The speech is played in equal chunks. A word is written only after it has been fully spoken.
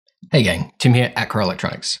Hey gang, Tim here at Coco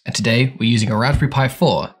Electronics, and today we're using a Raspberry Pi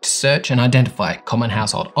 4 to search and identify common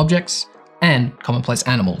household objects and commonplace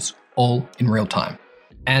animals, all in real time.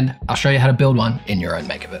 And I'll show you how to build one in your own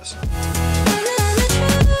makeverse.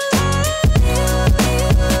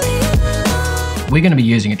 We're going to be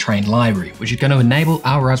using a trained library, which is going to enable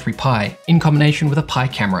our Raspberry Pi, in combination with a Pi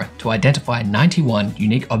camera, to identify 91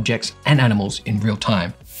 unique objects and animals in real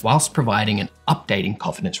time, whilst providing an updating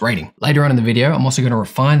confidence rating. Later on in the video, I'm also going to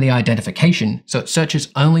refine the identification so it searches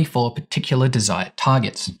only for particular desired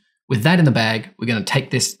targets. With that in the bag, we're going to take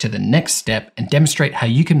this to the next step and demonstrate how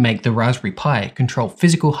you can make the Raspberry Pi control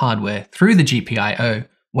physical hardware through the GPIO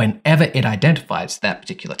whenever it identifies that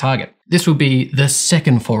particular target. This will be the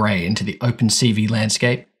second foray into the OpenCV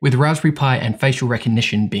landscape, with Raspberry Pi and facial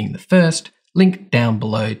recognition being the first, linked down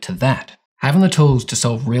below to that. Having the tools to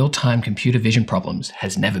solve real-time computer vision problems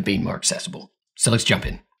has never been more accessible. So let's jump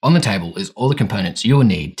in. On the table is all the components you will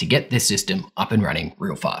need to get this system up and running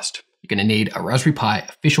real fast. You're going to need a Raspberry Pi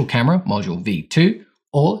official camera, module V2,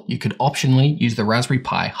 or you could optionally use the Raspberry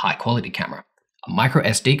Pi high-quality camera, a micro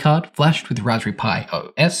SD card flashed with Raspberry Pi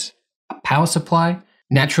OS, a power supply.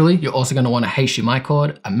 Naturally, you're also going to want a HDMI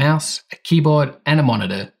cord, a mouse, a keyboard, and a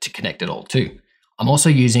monitor to connect it all to. I'm also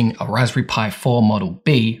using a Raspberry Pi 4 Model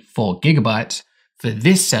B, 4GB, for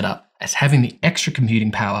this setup, as having the extra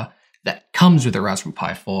computing power that comes with the Raspberry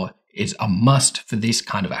Pi 4 is a must for this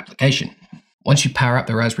kind of application. Once you power up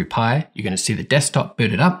the Raspberry Pi, you're going to see the desktop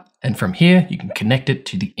booted up, and from here you can connect it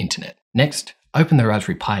to the internet. Next, open the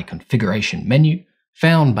Raspberry Pi configuration menu,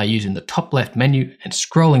 found by using the top left menu and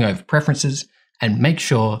scrolling over preferences, and make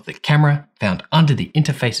sure the camera found under the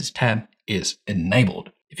interfaces tab is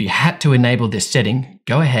enabled. If you had to enable this setting,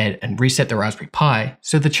 go ahead and reset the Raspberry Pi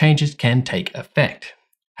so the changes can take effect.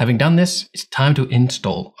 Having done this, it's time to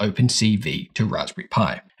install OpenCV to Raspberry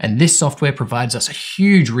Pi. And this software provides us a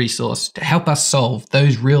huge resource to help us solve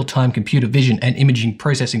those real-time computer vision and imaging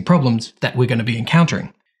processing problems that we're going to be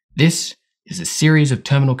encountering. This is a series of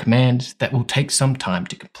terminal commands that will take some time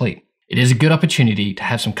to complete. It is a good opportunity to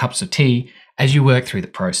have some cups of tea as you work through the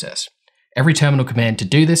process. Every terminal command to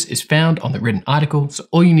do this is found on the written article, so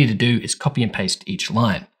all you need to do is copy and paste each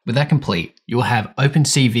line. With that complete, you will have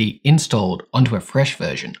OpenCV installed onto a fresh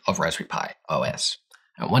version of Raspberry Pi OS.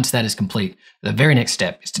 And once that is complete, the very next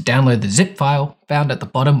step is to download the zip file found at the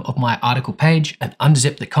bottom of my article page and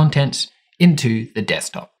unzip the contents into the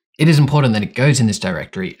desktop. It is important that it goes in this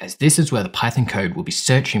directory, as this is where the Python code will be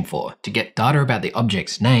searching for to get data about the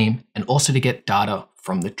object's name and also to get data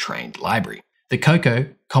from the trained library. The Coco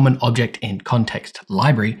Common Object in Context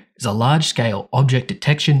Library is a large-scale object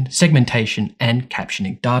detection, segmentation, and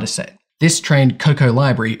captioning dataset. This trained Coco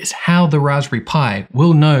library is how the Raspberry Pi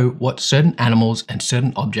will know what certain animals and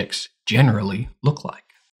certain objects generally look like.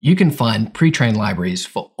 You can find pre-trained libraries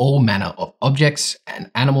for all manner of objects and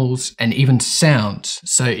animals and even sounds.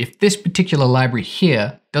 So if this particular library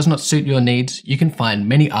here does not suit your needs, you can find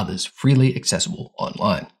many others freely accessible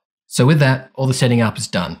online. So with that, all the setting up is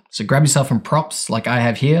done. So grab yourself some props like I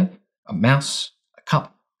have here, a mouse, a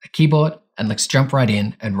cup, a keyboard, and let's jump right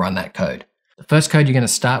in and run that code. The first code you're going to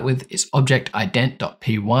start with is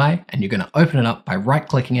object_ident.py, and you're going to open it up by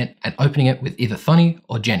right-clicking it and opening it with either Thonny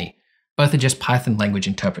or Jenny. Both are just Python language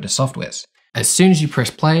interpreter softwares. As soon as you press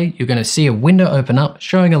play, you're going to see a window open up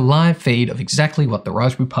showing a live feed of exactly what the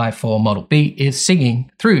Raspberry Pi 4 Model B is singing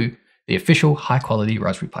through the official high-quality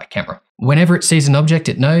Raspberry Pi camera. Whenever it sees an object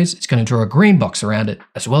it knows, it's going to draw a green box around it,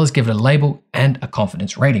 as well as give it a label and a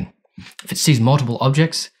confidence rating. If it sees multiple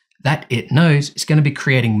objects that it knows, it's going to be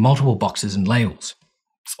creating multiple boxes and labels.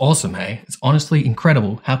 It's awesome, hey? It's honestly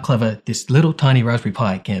incredible how clever this little tiny Raspberry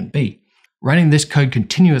Pi can be. Running this code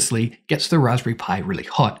continuously gets the Raspberry Pi really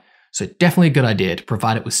hot, so definitely a good idea to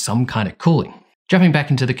provide it with some kind of cooling. Jumping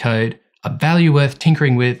back into the code, a value worth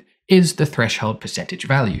tinkering with is the threshold percentage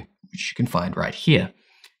value, which you can find right here.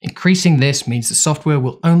 Increasing this means the software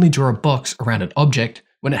will only draw a box around an object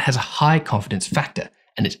when it has a high confidence factor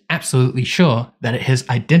and is absolutely sure that it has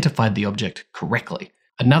identified the object correctly.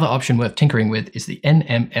 Another option worth tinkering with is the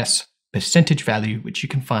NMS percentage value, which you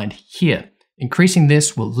can find here. Increasing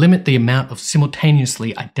this will limit the amount of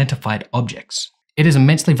simultaneously identified objects. It is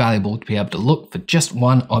immensely valuable to be able to look for just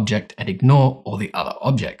one object and ignore all the other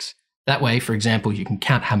objects. That way, for example, you can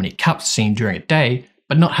count how many cups seen during a day,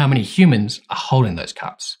 but not how many humans are holding those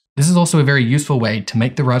cups. This is also a very useful way to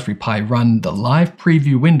make the Raspberry Pi run the live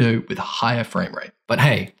preview window with a higher frame rate. But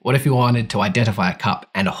hey, what if you wanted to identify a cup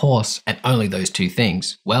and a horse and only those two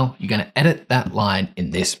things? Well, you're going to edit that line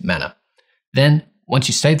in this manner. Then, once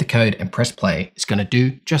you save the code and press play, it's going to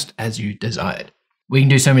do just as you desired. We can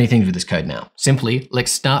do so many things with this code now. Simply,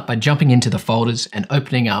 let's start by jumping into the folders and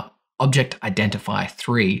opening up object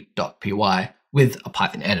identify3.py with a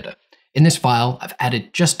Python editor. In this file, I've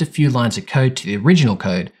added just a few lines of code to the original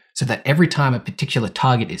code so that every time a particular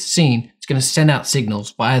target is seen, it's going to send out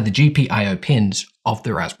signals via the GPIO pins of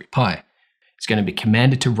the Raspberry Pi. It's going to be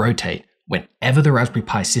commanded to rotate whenever the Raspberry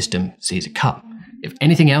Pi system sees a cup. If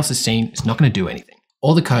anything else is seen, it's not going to do anything.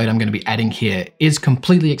 All the code I'm going to be adding here is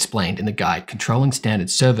completely explained in the guide Controlling Standard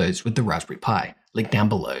Servos with the Raspberry Pi, linked down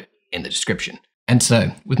below in the description. And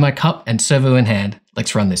so, with my cup and servo in hand,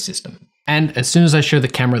 let's run this system. And as soon as I show the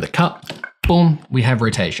camera the cup, boom, we have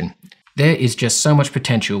rotation. There is just so much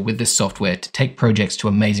potential with this software to take projects to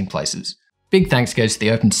amazing places. Big thanks goes to the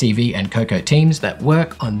OpenCV and Coco teams that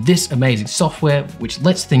work on this amazing software, which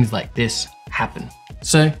lets things like this happen.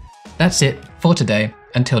 So that's it for today.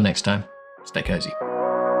 Until next time, stay cozy.